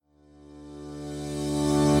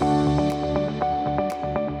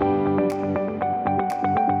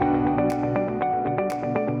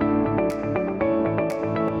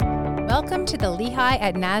Welcome to the Lehigh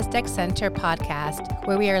at NASDAQ Center podcast,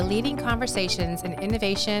 where we are leading conversations in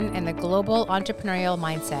innovation and the global entrepreneurial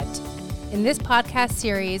mindset. In this podcast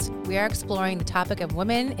series, we are exploring the topic of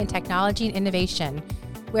women in technology and innovation,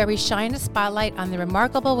 where we shine a spotlight on the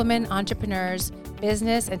remarkable women entrepreneurs,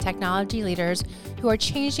 business, and technology leaders who are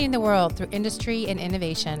changing the world through industry and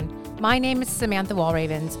innovation. My name is Samantha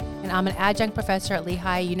Walravens, and I'm an adjunct professor at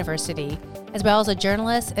Lehigh University, as well as a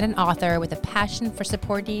journalist and an author with a passion for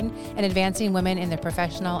supporting and advancing women in their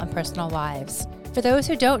professional and personal lives. For those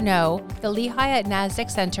who don't know, the Lehigh at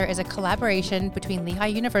NASDAQ Center is a collaboration between Lehigh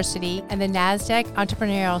University and the NASDAQ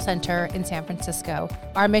Entrepreneurial Center in San Francisco.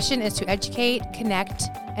 Our mission is to educate, connect,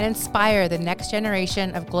 and inspire the next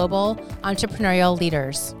generation of global entrepreneurial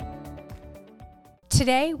leaders.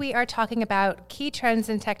 Today, we are talking about key trends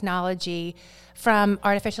in technology, from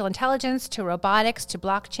artificial intelligence to robotics to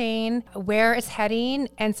blockchain, where it's heading,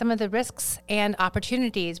 and some of the risks and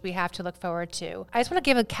opportunities we have to look forward to. I just want to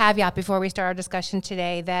give a caveat before we start our discussion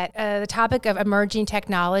today that the topic of emerging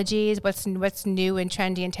technologies, what's new and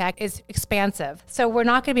trendy in tech, is expansive. So we're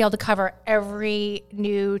not going to be able to cover every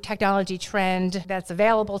new technology trend that's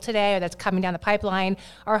available today or that's coming down the pipeline.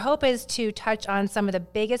 Our hope is to touch on some of the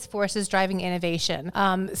biggest forces driving innovation.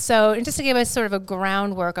 So just to give us sort of a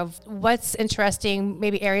groundwork of what's interesting,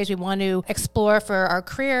 maybe areas we want to explore for our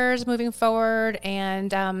careers moving forward,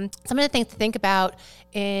 and some of the things to think about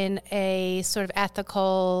in a sort of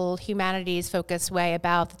ethical, humanities-focused way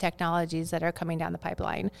about the technologies that are coming down the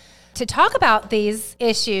pipeline. To talk about these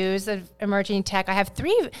issues of emerging tech, I have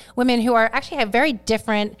three women who actually have very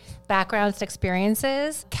different backgrounds and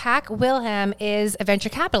experiences. Kak Wilhelm is a venture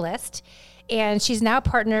capitalist, and she's now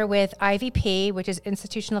partnered with IVP, which is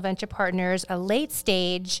Institutional Venture Partners, a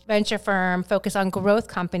late-stage venture firm focused on growth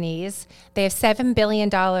companies. They have $7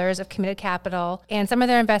 billion of committed capital, and some of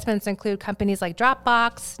their investments include companies like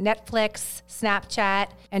Dropbox, Netflix, Snapchat,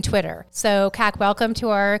 and Twitter. So, Kak, welcome to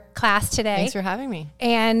our class today. Thanks for having me.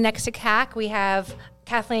 And next to Kak, we have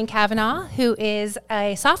Kathleen Kavanaugh, who is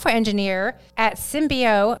a software engineer at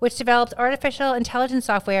Symbio, which develops artificial intelligence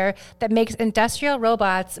software that makes industrial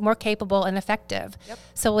robots more capable and effective. Yep.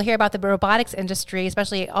 So we'll hear about the robotics industry,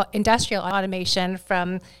 especially industrial automation,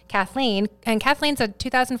 from Kathleen. And Kathleen's a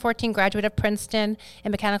 2014 graduate of Princeton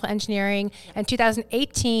in mechanical engineering and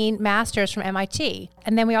 2018 master's from MIT.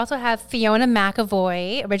 And then we also have Fiona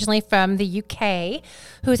McAvoy, originally from the UK,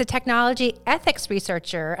 who is a technology ethics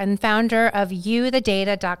researcher and founder of YouTheData.com.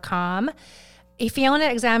 Fiona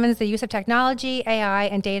examines the use of technology, AI,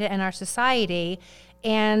 and data in our society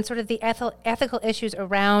and sort of the ethical issues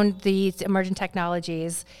around these emerging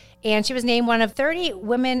technologies. And she was named one of 30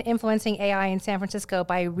 women influencing AI in San Francisco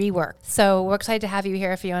by Rework. So we're excited to have you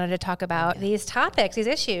here, Fiona, to talk about these topics, these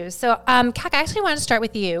issues. So, Kak, I actually wanted to start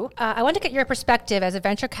with you. I want to get your perspective as a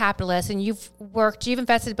venture capitalist, and you've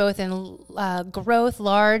invested both in growth,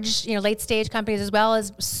 large, late-stage companies, as well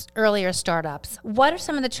as earlier startups. What are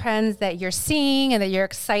some of the trends that you're seeing and that you're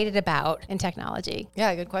excited about in technology?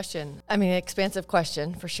 Yeah, good question. Expansive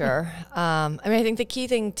question for sure. I think the key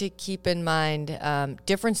thing to keep in mind,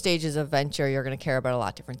 different stages of venture, you're going to care about a lot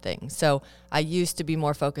of different things. So I used to be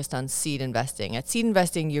more focused on seed investing. At seed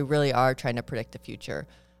investing, you really are trying to predict the future.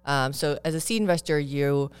 So as a seed investor,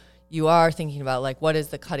 you are thinking about what is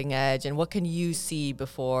the cutting edge and what can you see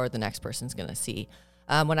before the next person's going to see.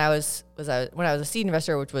 When I was a seed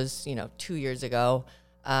investor, which was 2 years ago,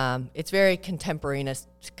 it's very contemporaneous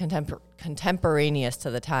to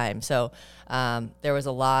the time. So there was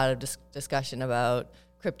a lot of discussion about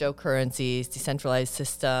cryptocurrencies, decentralized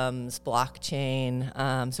systems,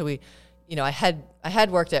 blockchain. So I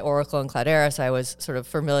had worked at Oracle and Cloudera, so I was sort of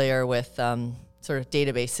familiar with sort of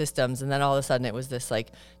database systems. And then all of a sudden it was this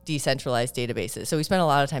decentralized databases. So we spent a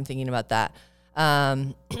lot of time thinking about that.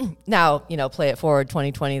 Now, play it forward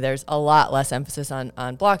 2020, there's a lot less emphasis on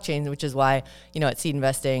blockchain, which is why, at seed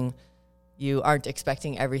investing, you aren't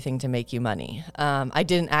expecting everything to make you money. I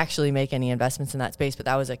didn't actually make any investments in that space, but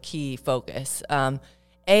that was a key focus.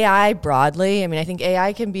 AI broadly, I think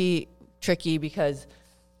AI can be tricky because,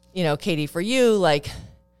 Katie, for you,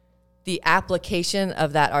 the application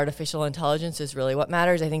of that artificial intelligence is really what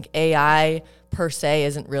matters. I think AI per se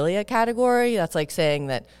isn't really a category. That's like saying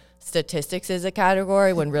that statistics is a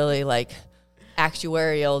category when really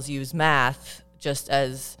actuarials use math just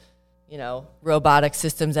as, robotic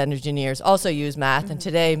systems engineers also use math. Mm-hmm. And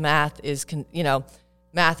today math is,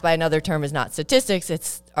 math by another term is not statistics,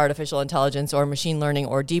 it's artificial intelligence or machine learning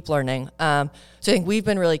or deep learning. So I think we've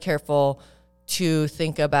been really careful to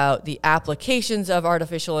think about the applications of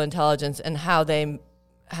artificial intelligence and how they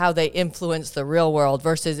influence the real world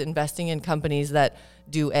versus investing in companies that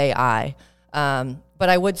do AI. But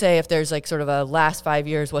I would say if there's like sort of a last 5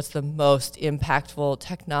 years, what's the most impactful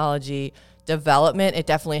technology development, it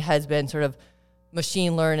definitely has been sort of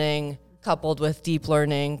machine learning coupled with deep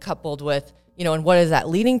learning, coupled with, and what is that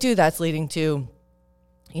leading to? That's leading to,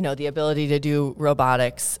 the ability to do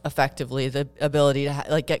robotics effectively, the ability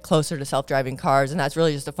to get closer to self-driving cars. And that's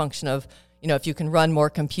really just a function of, if you can run more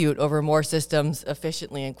compute over more systems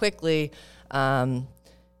efficiently and quickly.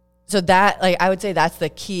 So that, I would say that's the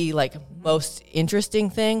key, most interesting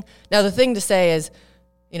thing. Now, the thing to say is,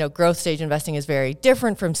 growth stage investing is very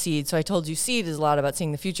different from seed. So I told you seed is a lot about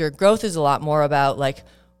seeing the future. Growth is a lot more about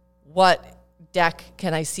what deck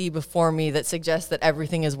can I see before me that suggests that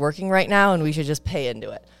everything is working right now and we should just pay into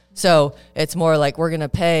it. So it's more like we're going to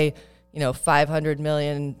pay, 500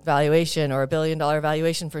 million valuation or $1 billion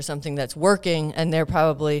valuation for something that's working, and they're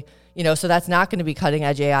probably, so that's not going to be cutting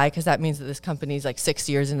edge AI, because that means that this company's 6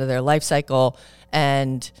 years into their life cycle,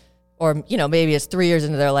 or maybe it's 3 years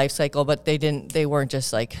into their life cycle, but they didn't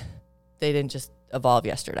just evolve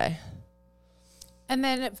yesterday. And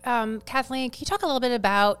then, Kathleen, can you talk a little bit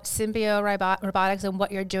about Symbio Robotics and what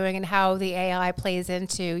you're doing and how the AI plays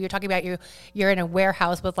into? You're talking about you're in a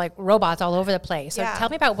warehouse with robots all over the place. So tell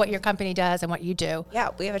me about what your company does and what you do.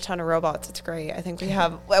 Yeah, we have a ton of robots. It's great. I think we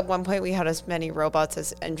have, at one point we had as many robots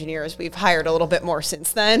as engineers. We've hired a little bit more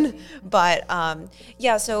since then. But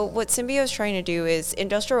so what Symbio is trying to do is,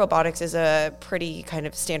 industrial robotics is a pretty kind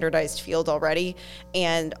of standardized field already.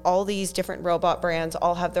 And all these different robot brands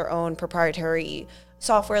all have their own proprietary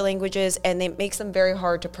software languages, and it makes them very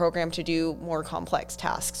hard to program to do more complex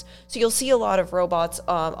tasks. So you'll see a lot of robots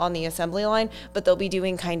on the assembly line, but they'll be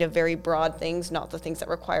doing kind of very broad things, not the things that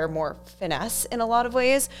require more finesse in a lot of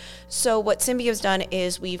ways. So what Symbio's done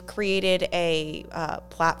is we've created a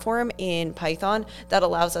platform in Python that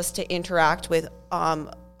allows us to interact with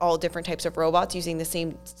all different types of robots using the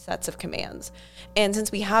same sets of commands. And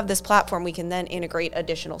since we have this platform, we can then integrate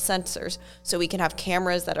additional sensors. So we can have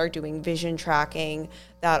cameras that are doing vision tracking,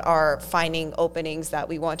 that are finding openings that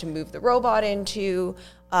we want to move the robot into.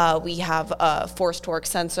 We have a force torque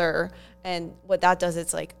sensor. And what that does,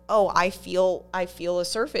 it's I feel a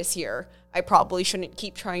surface here. I probably shouldn't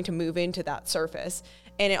keep trying to move into that surface.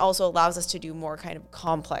 And it also allows us to do more kind of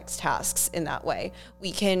complex tasks in that way.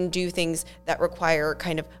 We can do things that require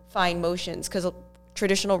kind of fine motions, because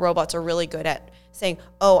traditional robots are really good at saying,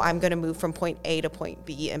 I'm going to move from point A to point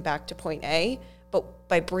B and back to point A. But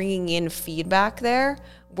by bringing in feedback there,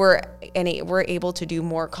 we're able to do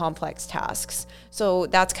more complex tasks. So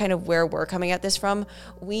that's kind of where we're coming at this from.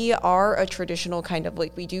 We are a traditional kind of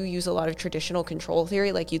we do use a lot of traditional control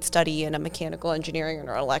theory, like you'd study in a mechanical engineering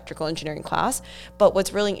or an electrical engineering class. But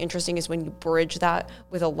what's really interesting is when you bridge that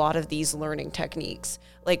with a lot of these learning techniques,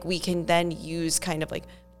 we can then use kind of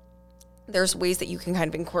there's ways that you can kind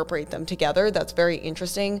of incorporate them together. That's very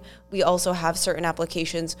interesting. We also have certain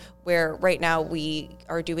applications where right now we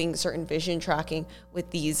are doing certain vision tracking with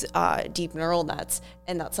these deep neural nets.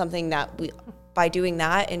 And that's something that by doing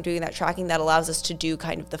that and doing that tracking, that allows us to do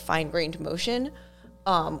kind of the fine-grained motion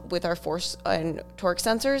with our force and torque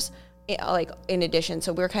sensors, in addition.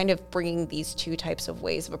 So we're kind of bringing these two types of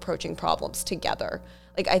ways of approaching problems together.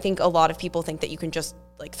 I think a lot of people think that you can just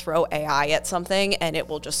throw AI at something and it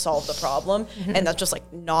will just solve the problem. Mm-hmm. And that's just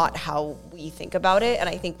not how we think about it. And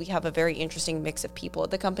I think we have a very interesting mix of people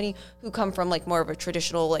at the company who come from more of a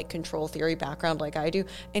traditional control theory background like I do,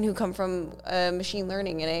 and who come from machine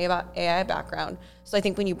learning and AI background. So I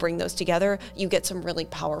think when you bring those together, you get some really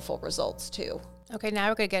powerful results too. Okay, now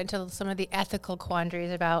we're going to get into some of the ethical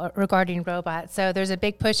quandaries regarding robots. So there's a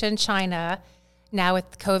big push in China now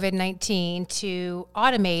with COVID-19 to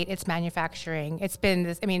automate its manufacturing. It's been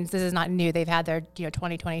this is not new. They've had their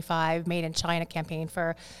 2025 Made in China campaign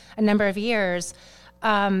for a number of years.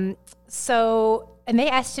 And it's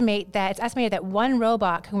estimated that one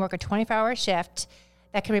robot can work a 24-hour shift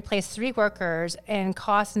that can replace 3 workers and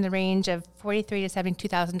cost in the range of $43,000 to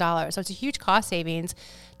 $72,000. So it's a huge cost savings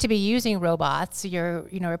to be using robots. You're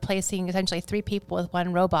replacing essentially 3 people with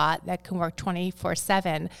one robot that can work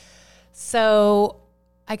 24/7. So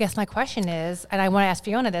I guess my question is, and I want to ask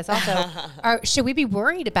Fiona this also, should we be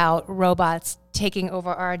worried about robots taking over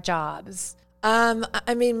our jobs? I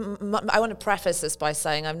want to preface this by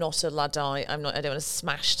saying I'm not a Luddite. I don't want to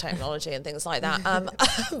smash technology and things like that.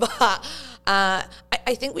 But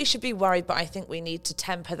I think we should be worried, but I think we need to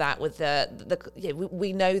temper that with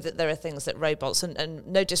we know that there are things that robots, and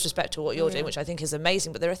no disrespect to what you're doing, which I think is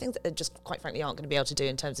amazing, but there are things that they just quite frankly aren't going to be able to do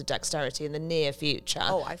in terms of dexterity in the near future.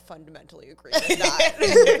 Oh, I fundamentally agree with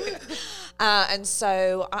that. And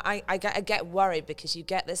so I get worried because you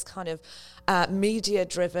get this kind of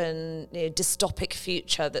media-driven, dystopic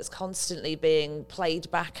future that's constantly being played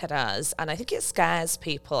back at us. And I think it scares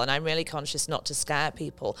people, and I'm really conscious not to scare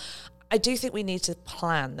people. I do think we need to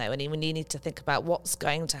plan, though, and we need to think about what's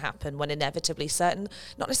going to happen when inevitably certain,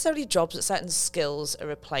 not necessarily jobs, but certain skills are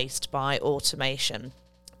replaced by automation.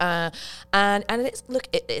 And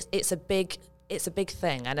it's a big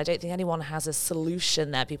thing, and I don't think anyone has a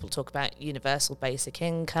solution there. People talk about universal basic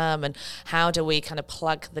income and how do we kind of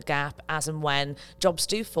plug the gap as and when jobs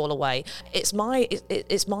do fall away. It's my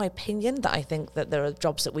opinion that I think that there are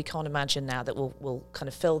jobs that we can't imagine now that will kind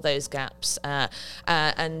of fill those gaps,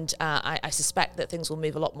 and I suspect that things will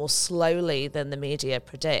move a lot more slowly than the media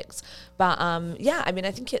predicts. But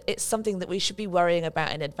I think it's something that we should be worrying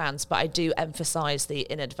about in advance, but I do emphasize the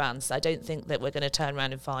in advance. I don't think that we're going to turn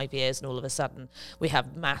around in 5 years and all of a sudden we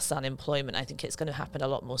have mass unemployment. I think it's going to happen a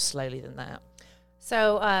lot more slowly than that.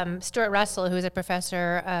 So Stuart Russell, who is a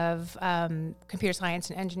professor of computer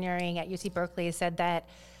science and engineering at UC Berkeley, said that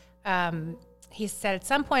he said at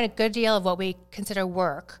some point a good deal of what we consider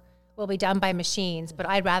work will be done by machines, but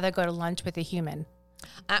I'd rather go to lunch with a human.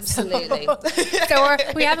 Absolutely. So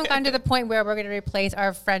we haven't gotten to the point where we're going to replace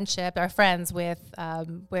our friends with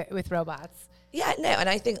robots. Yeah, no, and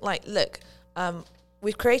I think look,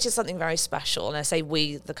 we've created something very special, and I say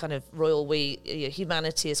we, the kind of royal we,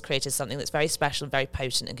 humanity has created something that's very special and very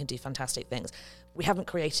potent and can do fantastic things. We haven't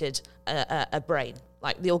created a brain.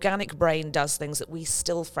 Like the organic brain does things that we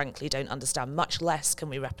still frankly don't understand, much less can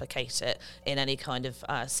we replicate it in any kind of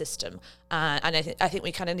system. And I think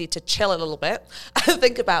we kind of need to chill a little bit and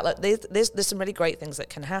think about there's some really great things that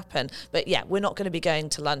can happen. But yeah, we're not going to be going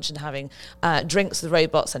to lunch and having drinks with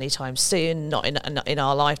robots anytime soon, not in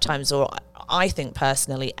our lifetimes, or I think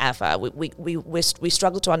personally ever. We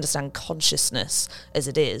struggle to understand consciousness as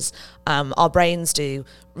it is. Our brains do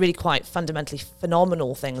really quite fundamentally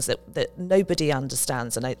phenomenal things that nobody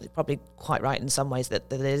understands, and I'm probably quite right in some ways that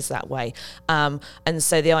it is that way. And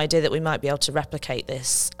so the idea that we might be able to replicate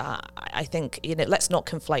this, I think, let's not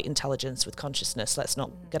conflate intelligence with consciousness. Let's not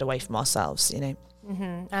get away from ourselves,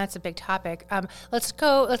 Mm-hmm. That's a big topic. Let's get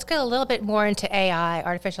a little bit more into AI,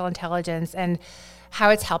 artificial intelligence, and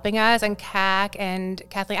how it's helping us. And CAC and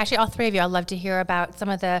Kathleen, actually all three of you, I'd love to hear about some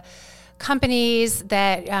of the companies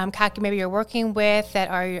that CAC maybe you're working with that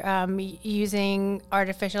are using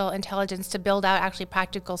artificial intelligence to build out actually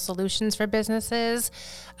practical solutions for businesses.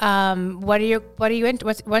 What's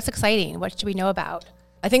exciting? What should we know about?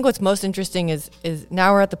 I think what's most interesting is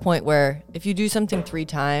now we're at the point where if you do something 3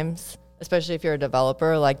 times, especially if you're a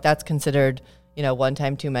developer, that's considered, one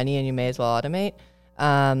time too many, and you may as well automate.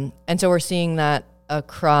 And so we're seeing that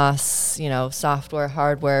across, software,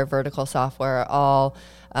 hardware, vertical software, all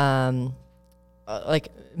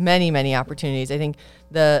many opportunities. I think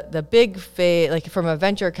the big phase, from a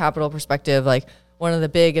venture capital perspective, one of the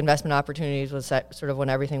big investment opportunities was that sort of when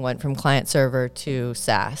everything went from client server to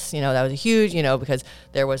SaaS. That was a huge, because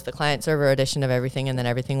there was the client server edition of everything, and then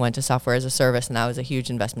everything went to software as a service, and that was a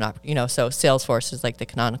huge investment opportunity. So Salesforce is the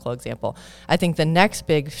canonical example. I think the next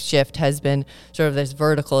big shift has been sort of this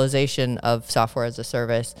verticalization of software as a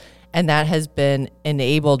service, and that has been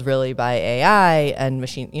enabled really by AI and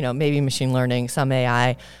maybe machine learning, some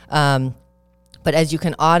AI. But as you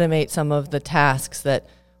can automate some of the tasks that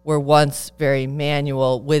were once very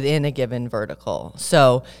manual within a given vertical.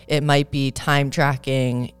 So it might be time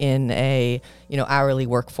tracking in a, hourly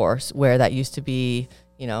workforce where that used to be,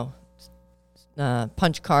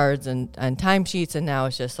 punch cards and timesheets, and now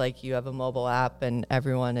it's just you have a mobile app and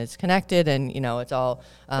everyone is connected, and it's all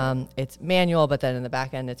it's manual, but then in the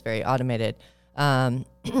back end it's very automated.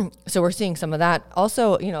 So we're seeing some of that.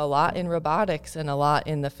 Also, a lot in robotics and a lot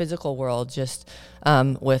in the physical world, just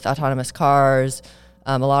with autonomous cars.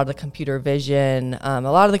 A lot of the computer vision. A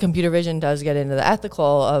lot of the computer vision does get into the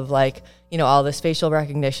ethical of all this facial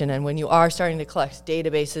recognition, and when you are starting to collect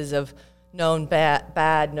databases of known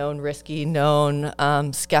bad, known risky, known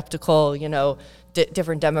skeptical,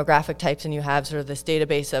 different demographic types, and you have sort of this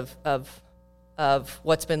database of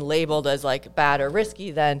what's been labeled as bad or risky,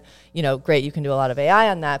 then great, you can do a lot of AI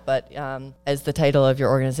on that. But as the title of your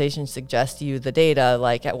organization suggests, the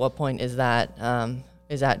data, at what point is that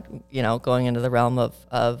going into the realm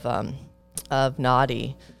of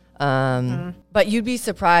naughty? But you'd be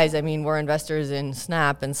surprised. I mean, we're investors in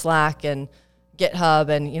Snap and Slack and GitHub,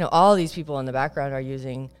 and all these people in the background are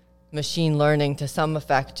using machine learning to some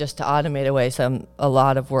effect just to automate away a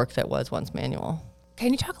lot of work that was once manual.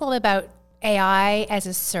 Can you talk a little bit about AI as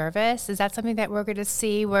a service? Is that something that we're going to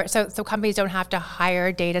see where so companies don't have to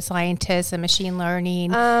hire data scientists and machine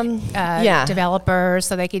learning developers,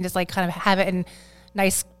 so they can just like kind of have it in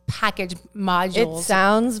nice package modules? It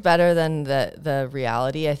sounds better than the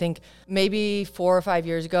reality. I think maybe 4 or 5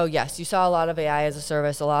 years ago, yes, you saw a lot of AI as a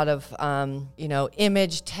service, a lot of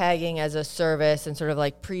image tagging as a service, and sort of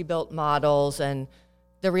like pre-built models. And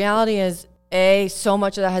the reality is, so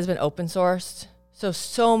much of that has been open sourced.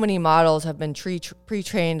 So many models have been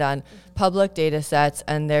pre-trained on public data sets,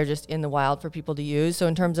 and they're just in the wild for people to use. So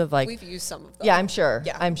in terms of like, we've used some of them. Yeah, I'm sure.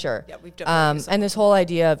 Yeah, we've definitely used some. And this whole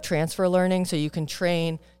idea of transfer learning, so you could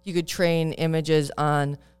train images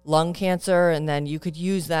on lung cancer, and then you could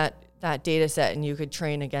use that data set and you could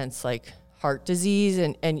train against like heart disease.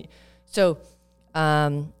 And so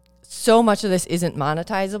much of this isn't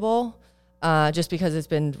monetizable just because it's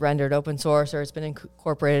been rendered open source or it's been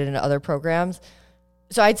incorporated into other programs.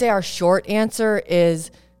 So I'd say our short answer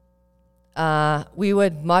is we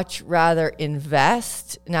would much rather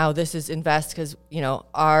invest. Now this is invest because,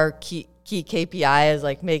 our key KPI is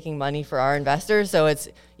like making money for our investors. So it's,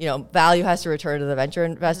 value has to return to the venture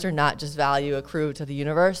investor, not just value accrue to the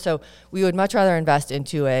universe. So we would much rather invest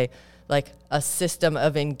into a system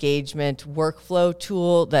of engagement workflow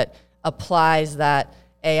tool that applies that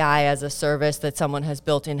AI as a service that someone has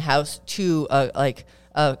built in-house to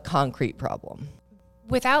a concrete problem.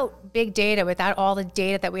 Without big data, without all the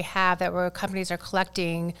data that we have that where companies are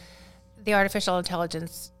collecting, the artificial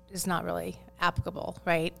intelligence is not really applicable,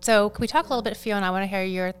 right? So can we talk a little bit, Fiona? I want to hear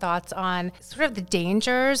your thoughts on sort of the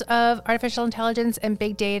dangers of artificial intelligence and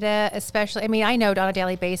big data, especially. I mean, I know on a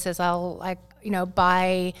daily basis, I'll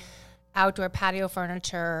buy outdoor patio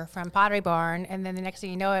furniture from Pottery Barn, and then the next thing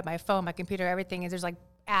you know, at my phone, my computer, everything is there's like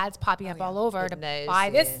ads popping up all over to buy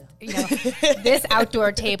this, this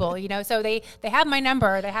outdoor table, so they have my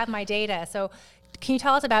number, they have my data. So can you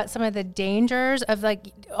tell us about some of the dangers of like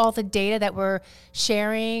all the data that we're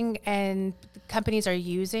sharing and companies are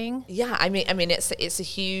using? Yeah, I mean, it's a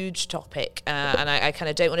huge topic, and I kind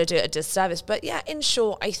of don't want to do it a disservice, but yeah, in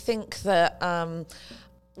short, I think that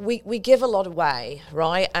we give a lot away,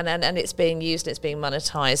 right? And it's being used and it's being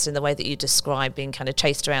monetized in the way that you describe, being kind of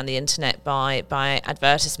chased around the internet by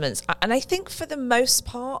advertisements. And I think for the most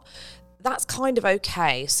part, that's kind of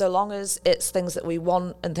okay, so long as it's things that we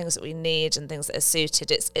want and things that we need and things that are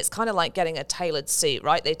suited. It's kind of like getting a tailored suit,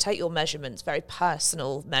 right? They take your measurements, very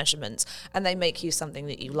personal measurements, and they make you something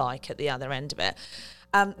that you like at the other end of it.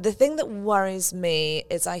 The thing that worries me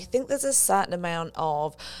is I think there's a certain amount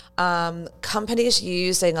of companies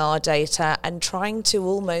using our data and trying to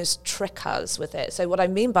almost trick us with it. So what I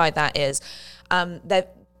mean by that is there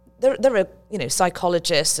are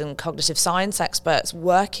psychologists and cognitive science experts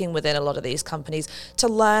working within a lot of these companies to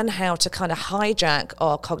learn how to kind of hijack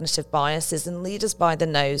our cognitive biases and lead us by the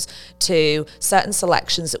nose to certain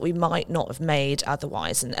selections that we might not have made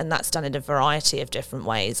otherwise, and that's done in a variety of different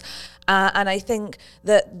ways. And I think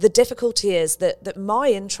that the difficulty is that my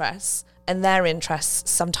interests and their interests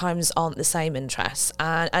sometimes aren't the same interests.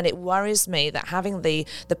 And it worries me that having the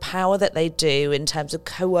power that they do in terms of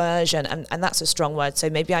coercion, and that's a strong word, so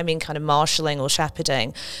maybe I mean kind of marshalling or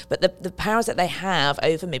shepherding, but the powers that they have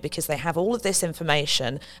over me because they have all of this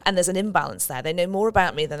information and there's an imbalance there. They know more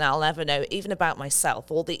about me than I'll ever know, even about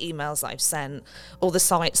myself, all the emails I've sent, all the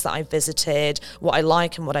sites that I've visited, what I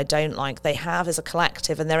like and what I don't like. They have as a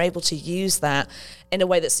collective, and they're able to use that in a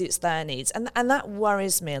way that suits their needs. And that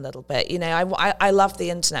worries me a little bit. I love the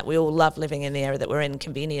internet. We all love living in the era that we're in.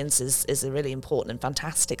 Convenience is a really important and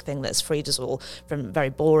fantastic thing that's freed us all from very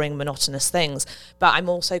boring, monotonous things. But I'm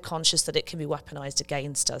also conscious that it can be weaponized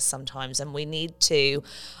against us sometimes, and we need to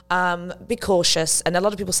be cautious. And a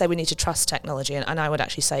lot of people say we need to trust technology, and I would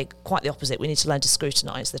actually say quite the opposite. We need to learn to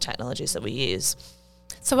scrutinize the technologies that we use.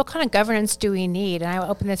 So what kind of governance do we need? And I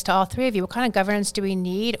will open this to all three of you. What kind of governance do we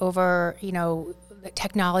need over, the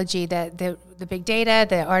technology, the big data,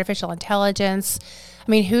 the artificial intelligence?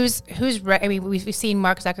 I mean, we've seen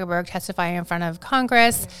Mark Zuckerberg testify in front of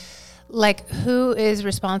Congress. Like, who is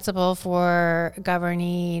responsible for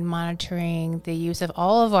governing, monitoring the use of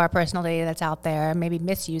all of our personal data that's out there and maybe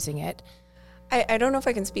misusing it? I don't know if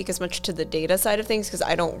I can speak as much to the data side of things because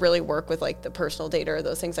I don't really work with like the personal data or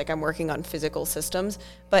those things. Like I'm working on physical systems,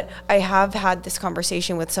 but I have had this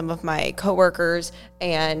conversation with some of my coworkers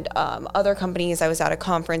and other companies. I was at a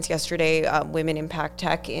conference yesterday, Women Impact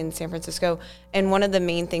Tech in San Francisco. And one of the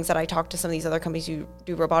main things that I talked to some of these other companies who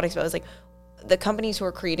do robotics about is like, the companies who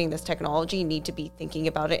are creating this technology need to be thinking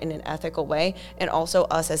about it in an ethical way. And also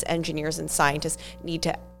us as engineers and scientists need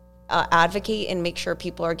to advocate and make sure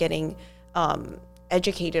people are getting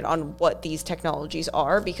educated on what these technologies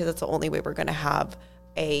are, because it's the only way we're going to have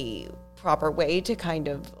a proper way to kind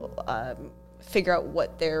of figure out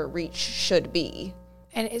what their reach should be.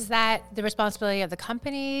 And is that the responsibility of the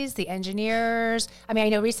companies, the engineers? I mean, I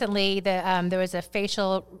know recently there was a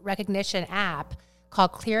facial recognition app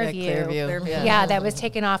called Clearview. Yeah, that was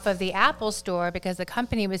taken off of the Apple Store because the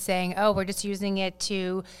company was saying, oh, we're just using it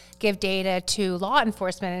to give data to law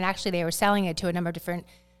enforcement. And actually they were selling it to a number of different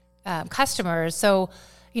customers. So,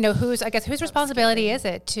 whose responsibility is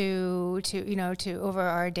it to over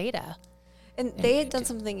our data? And they had done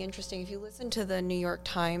something interesting. If you listen to the New York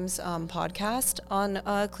Times podcast on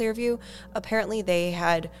Clearview, apparently they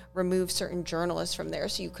had removed certain journalists from there,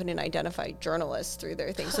 so you couldn't identify journalists through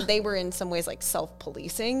their thing. So they were in some ways like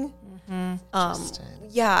self-policing.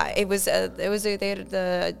 Yeah, it was. They had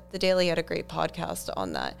the Daily had a great podcast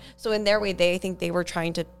on that. So in their way, I think they were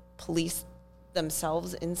trying to police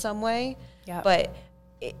themselves in some way. Yeah, but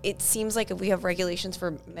it seems like if we have regulations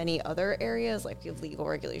for many other areas, like we have legal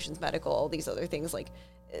regulations, medical, all these other things, like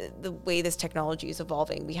the way this technology is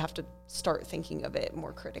evolving, we have to start thinking of it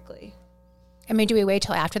more critically. I mean, do we wait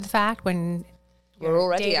till after the fact when we're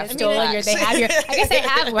already after stolen? They have your. I guess they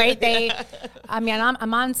have, right?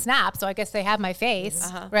 I'm on Snap, so I guess they have my face,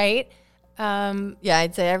 right? Yeah,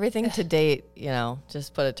 I'd say everything to date,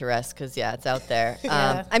 just put it to rest because, it's out there.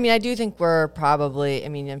 Yeah. I mean, I do think we're probably,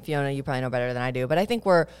 and Fiona, you probably know better than I do, but I think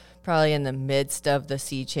we're probably in the midst of the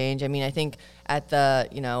sea change. I mean, I think at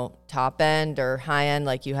the, top end or high end,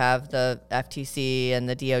 like you have the FTC and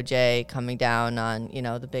the DOJ coming down on,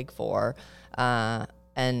 the big four.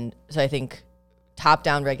 And so I think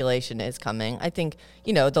top-down regulation is coming. I think,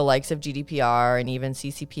 the likes of GDPR and even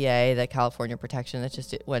CCPA, the California protection that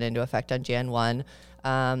just went into effect on Jan 1,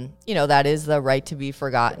 that is the right to be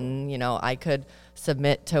forgotten. I could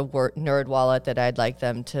submit to NerdWallet that I'd like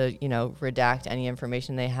them to, redact any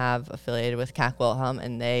information they have affiliated with CAC Wilhelm,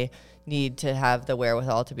 and they need to have the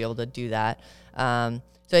wherewithal to be able to do that. So I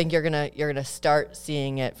think you're gonna start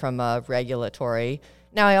seeing it from a regulatory.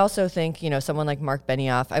 Now, I also think, someone like Mark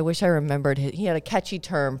Benioff, I wish I remembered, he had a catchy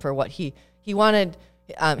term for what he wanted,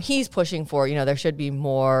 he's pushing for, there should be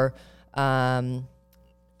more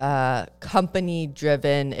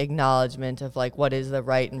company-driven acknowledgement of, like, what is the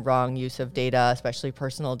right and wrong use of data, especially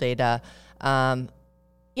personal data.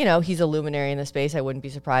 He's a luminary in the space. I wouldn't be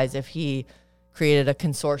surprised if he created a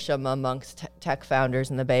consortium amongst tech founders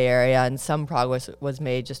in the Bay Area, and some progress was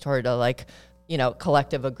made just toward a,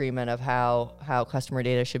 collective agreement of how customer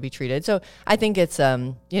data should be treated. So I think it's,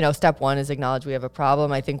 step one is acknowledge we have a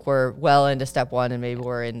problem. I think we're well into step one, and maybe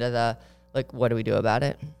we're into the, what do we do about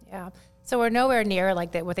it? Yeah. So we're nowhere near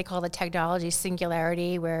what they call the technology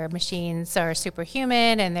singularity, where machines are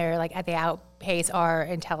superhuman and they're they outpace our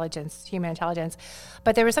intelligence, human intelligence.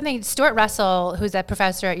 But there was something, Stuart Russell, who's a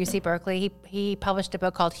professor at UC Berkeley, he published a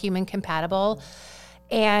book called Human Compatible.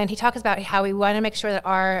 And he talks about how we want to make sure that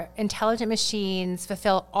our intelligent machines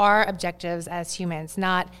fulfill our objectives as humans,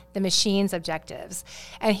 not the machine's objectives.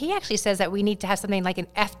 And he actually says that we need to have something like an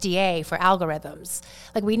FDA for algorithms.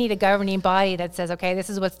 Like, we need a governing body that says, okay, this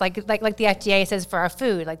is what's like the FDA says for our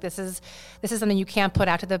food. Like, this is something you can't put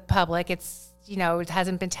out to the public. It's, it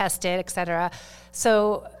hasn't been tested, et cetera.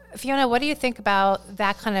 So, Fiona, what do you think about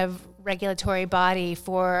that kind of regulatory body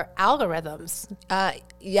for algorithms?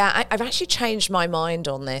 I've actually changed my mind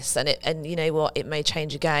on this, and you know what, it may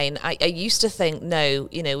change again. I used to think, no,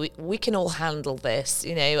 we can all handle this,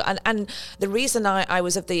 and the reason I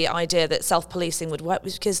was of the idea that self-policing would work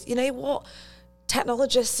was because,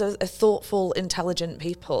 technologists are thoughtful, intelligent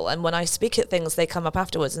people. And when I speak at things, they come up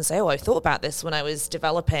afterwards and say, oh, I thought about this when I was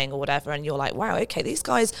developing or whatever. And you're like, wow, okay, these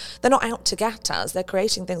guys, they're not out to get us. They're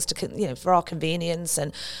creating things to, for our convenience.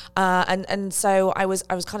 And so I was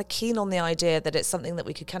kind of keen on the idea that it's something that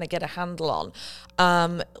we could kind of get a handle on.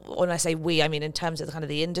 When I say we, I mean in terms of the kind of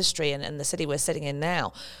the industry and the city we're sitting in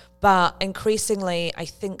now. But increasingly, I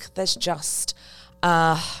think there's just...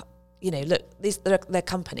 look, they're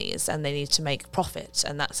companies and they need to make profit,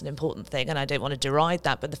 and that's an important thing, and I don't want to deride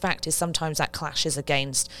that, but the fact is sometimes that clashes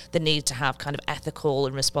against the need to have kind of ethical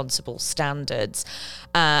and responsible standards.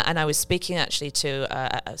 And I was speaking actually to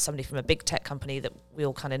somebody from a big tech company that we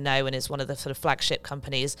all kind of know and is one of the sort of flagship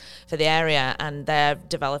companies for the area, and they're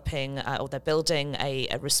developing or they're building a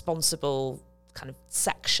responsible kind of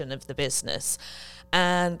section of the business.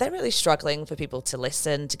 And they're really struggling for people to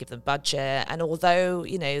listen, to give them budget. And although,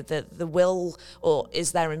 the will or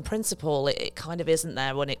is there in principle, it kind of isn't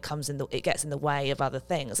there when it gets in the way of other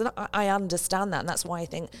things. And I understand that. And that's why I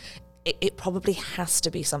think it probably has to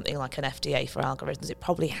be something like an FDA for algorithms. It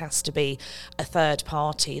probably has to be a third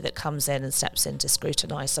party that comes in and steps in to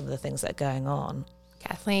scrutinize some of the things that are going on.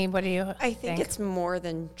 Kathleen, what do you I think it's more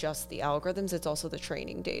than just the algorithms. It's also the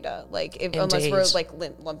training data. Like, unless Indeed. we're like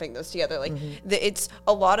lumping those together, like it's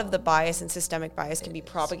a lot of the bias and systemic bias can be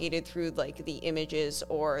propagated through like the images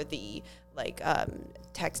or the like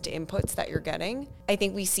text inputs that you're getting. I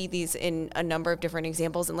think we see these in a number of different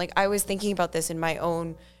examples. And like, I was thinking about this in my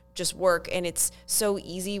own just work, and it's so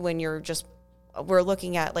easy when we're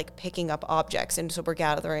looking at like picking up objects, and so we're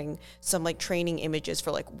gathering some like training images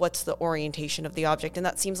for like what's the orientation of the object, and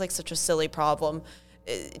that seems like such a silly problem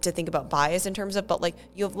to think about bias in terms of, but like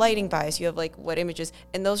you have lighting bias, you have like what images,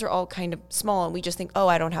 and those are all kind of small, and we just think, oh,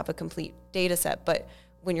 I don't have a complete data set. But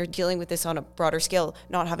when you're dealing with this on a broader scale,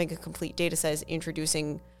 not having a complete data set is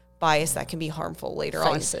introducing bias that can be harmful later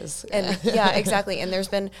Faces, on. And yeah, exactly. And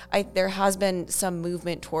there has been some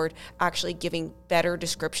movement toward actually giving better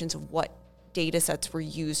descriptions of what data sets were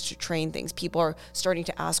used to train things. People are starting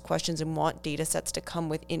to ask questions and want data sets to come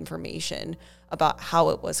with information about how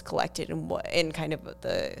it was collected and what, and kind of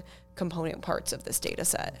the component parts of this data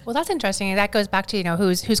set. Well, that's interesting. And that goes back to,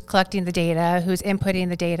 who's collecting the data, who's inputting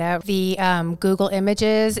the data. The Google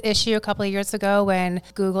Images issue a couple of years ago, when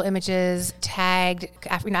Google Images tagged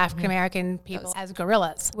African-American people as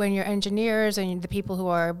gorillas. When your engineers and the people who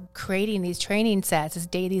are creating these training sets,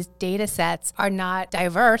 these data sets are not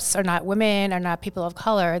diverse, are not women, are not people of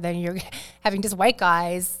color, then you're having just white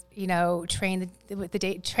guys, train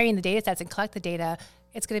the data sets and collect the data.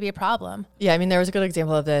 It's going to be a problem. Yeah, I mean, there was a good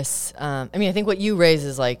example of this. I think what you raise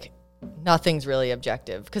is like nothing's really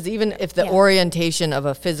objective, because even if the orientation of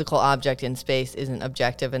a physical object in space isn't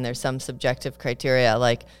objective and there's some subjective criteria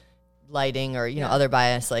like lighting or other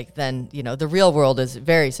bias, like then the real world is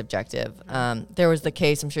very subjective. There was the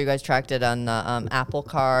case, I'm sure you guys tracked it, on the Apple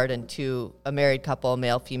Card, and a married couple,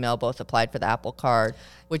 male female, both applied for the Apple Card,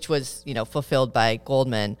 which was fulfilled by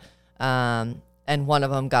Goldman. And one of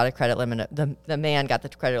them got a credit limit. The man got the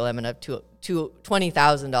credit limit of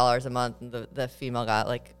 $20,000 a month, and the female got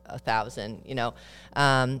like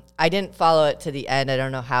 $1,000. I didn't follow it to the end. I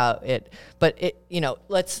don't know how but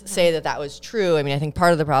let's say that was true. I think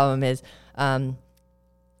part of the problem is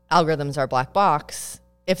algorithms are black box.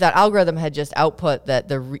 If that algorithm had just output that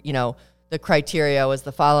the criteria was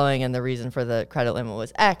the following and the reason for the credit limit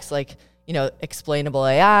was X, explainable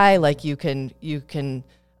AI, like you can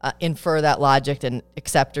infer that logic and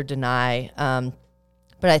accept or deny.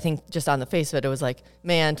 But I think just on the face of it, it was like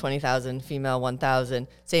man, 20,000, female, 1,000,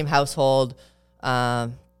 same household,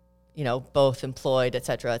 both employed, et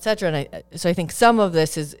cetera, et cetera. And so I think some of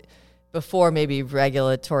this is before maybe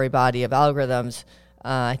regulatory body of algorithms.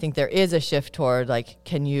 I think there is a shift toward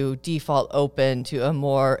can you default open to a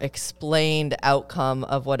more explained outcome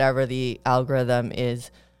of whatever the algorithm is,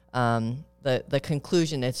 the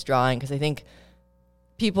conclusion it's drawing, because I think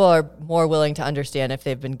people are more willing to understand if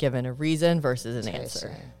they've been given a reason versus an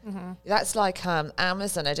answer. Mm-hmm. That's like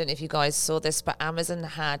Amazon. I don't know if you guys saw this, but Amazon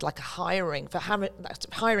had like a hiring for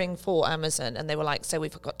Amazon, and they were like, so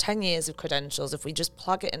we've got 10 years of credentials. If we just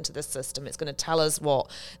plug it into the system, it's going to tell us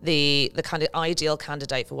what the kind of ideal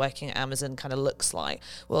candidate for working at Amazon kind of looks like.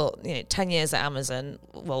 Well, 10 years at Amazon,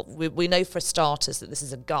 well, we know for starters that this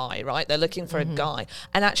is a guy, right? They're looking for a guy.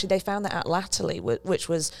 And actually they found that out latterly, which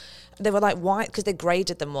was, they were like, why? Because they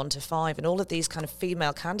graded them 1 to 5, and all of these kind of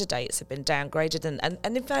female candidates have been downgraded, and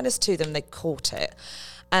in fairness to them, they caught it.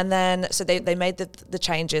 And then, so they made the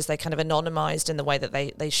changes. They kind of anonymized in the way that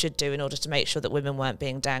they should do in order to make sure that women weren't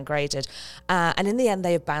being downgraded. And in the end,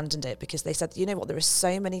 they abandoned it because they said, you know what, there are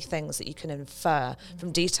so many things that you can infer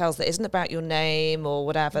from details that isn't about your name or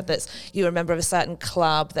whatever, that's you're a member of a certain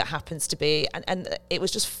club that happens to be, and it was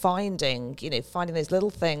just finding those little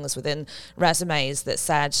things within resumes that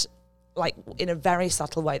said, like in a very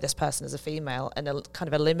subtle way, this person is a female, and kind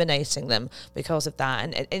of eliminating them because of that.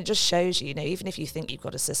 And it just shows you, even if you think you've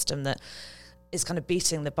got a system that is kind of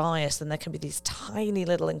beating the bias, then there can be these tiny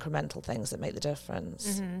little incremental things that make the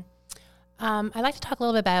difference. Mm-hmm. I'd like to talk a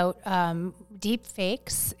little bit about deep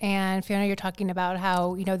fakes. And Fiona, you're talking about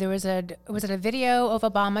how, there was was it a video of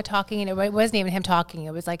Obama talking? And it wasn't even him talking.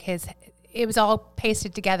 It was like it was all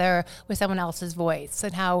pasted together with someone else's voice,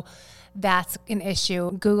 and how that's an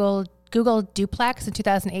issue. Google Duplex in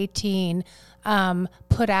 2018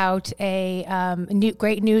 put out a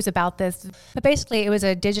great news about this. But basically, it was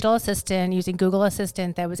a digital assistant using Google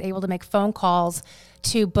Assistant that was able to make phone calls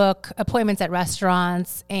to book appointments at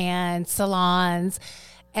restaurants and salons.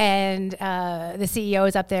 And the CEO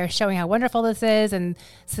is up there showing how wonderful this is. And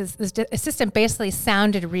this assistant basically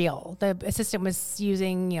sounded real. The assistant was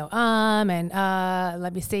using,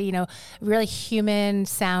 let me see, really human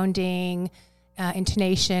sounding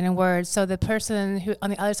intonation and words. So the person who on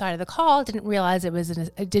the other side of the call didn't realize it was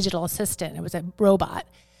a digital assistant. It was a robot.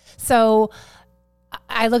 So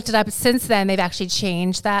I looked it up. Since then, they've actually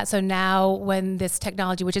changed that. So now when this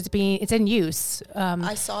technology, which is it's in use.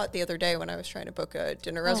 I saw it the other day when I was trying to book a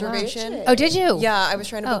dinner reservation. Oh, did you? Yeah, I was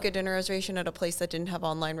trying to book a dinner reservation at a place that didn't have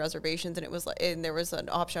online reservations, and it was and there was an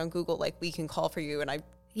option on Google like we can call for you, and I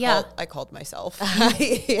called myself.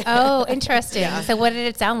 Oh, interesting. Yeah. So what did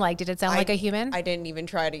it sound like? Did it sound like a human? I didn't even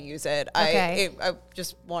try to use it. Okay. I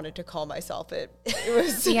just wanted to call myself. It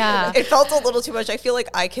was it felt a little too much. I feel like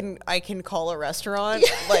I can call a restaurant.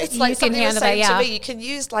 Like it's like you something can handle saying that, to me, you can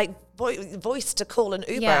use like voice to call an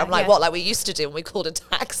Uber. Yeah, I'm like, yeah. what? Like we used to do when we called a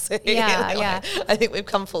taxi. Yeah, yeah. I think we've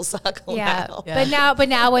come full circle now. Yeah. But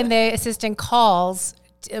now when the assistant calls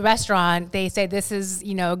a restaurant, they say this is,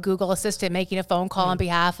 Google Assistant making a phone call on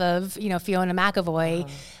behalf of, Fiona McAvoy.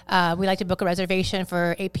 We like to book a reservation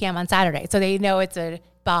for 8 p.m. on Saturday. So they know it's a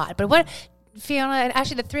bot. But what, Fiona, and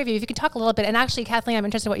actually the three of you, if you could talk a little bit, and actually Kathleen, I'm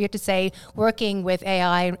interested in what you have to say, working with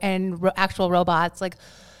AI and actual robots, like,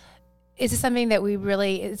 is this something that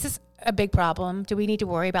is this a big problem? Do we need to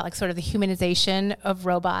worry about like sort of the humanization of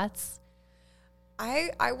robots?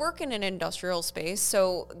 I work in an industrial space,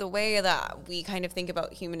 so the way that we kind of think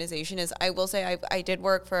about humanization is, I will say I did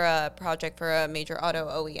work for a project for a major auto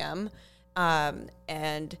OEM,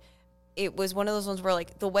 and it was one of those ones where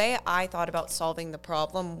like the way I thought about solving the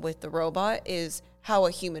problem with the robot is how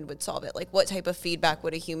a human would solve it, like what type of feedback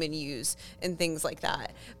would a human use and things like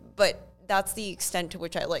that. But that's the extent to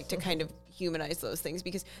which I like to kind of humanize those things,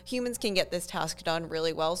 because humans can get this task done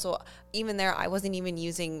really well. So even there, I wasn't even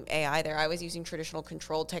using AI there. I was using traditional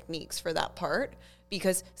control techniques for that part,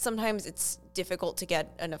 because sometimes it's difficult to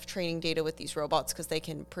get enough training data with these robots because they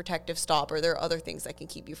can protective stop, or there are other things that can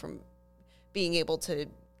keep you from being able to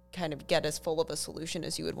kind of get as full of a solution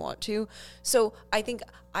as you would want to. So I think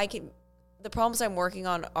the problems I'm working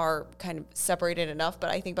on are kind of separated enough, but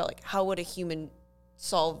I think about like, how would a human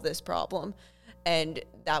solve this problem? And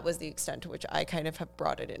that was the extent to which I kind of have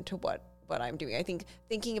brought it into what I'm doing. I think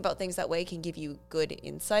thinking about things that way can give you good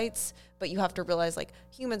insights, but you have to realize like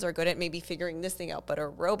humans are good at maybe figuring this thing out, but a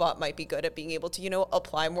robot might be good at being able to,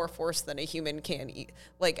 apply more force than a human can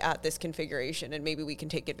like at this configuration. And maybe we can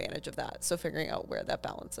take advantage of that. So figuring out where that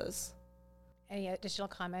balance is. Any additional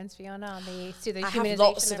comments, Fiona, on the humanization? I have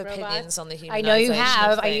lots of robots? opinions on the humanization. I know you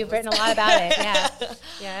have. of You've things. written a lot about it.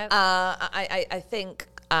 Yeah. I think,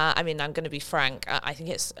 I'm going to be frank, I think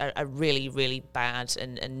it's a really, really bad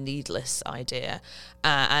and needless idea.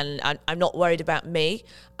 And I'm not worried about me.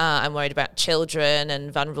 I'm worried about children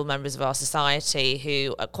and vulnerable members of our society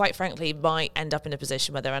who, quite frankly, might end up in a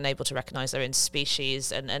position where they're unable to recognize their own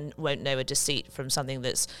species and won't know a deceit from something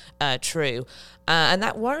that's true. And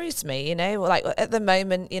that worries me, like at the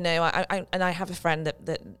moment, I have a friend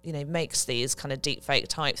that makes these kind of deep fake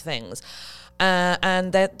type things.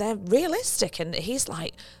 And they're realistic, and he's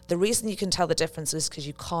like, the reason you can tell the difference is because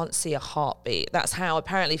you can't see a heartbeat. That's how,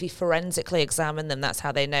 apparently, if you forensically examine them, that's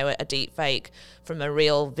how they know a deep fake from a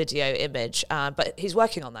real video image. But he's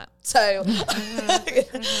working on that. So,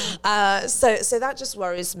 so that just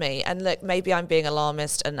worries me. And look, maybe I'm being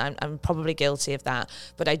alarmist, and I'm probably guilty of that.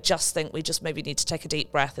 But I just think we just maybe need to take a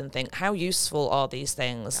deep breath and think, how useful are these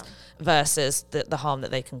things versus the harm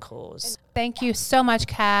that they can cause? Thank you so much,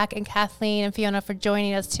 Kak and Kathleen and Fiona, for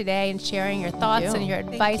joining us today and sharing your thoughts and your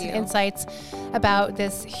advice and insights about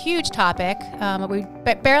this huge topic. We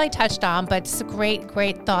barely touched on, but it's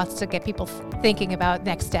great thoughts to get people thinking about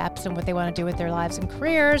next steps and what they want to do with their lives and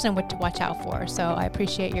careers and what to watch out for. So I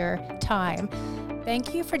appreciate your time.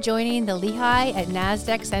 Thank you for joining the Lehigh at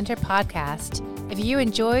NASDAQ Center podcast. If you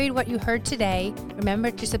enjoyed what you heard today, remember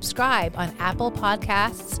to subscribe on Apple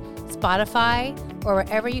Podcasts, Spotify, or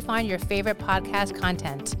wherever you find your favorite podcast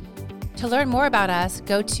content. To learn more about us,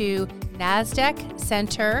 go to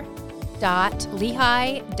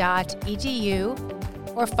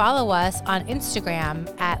nasdaqcenter.lehigh.edu or follow us on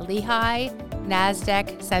Instagram at Lehigh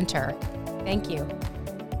NASDAQ Center. Thank you.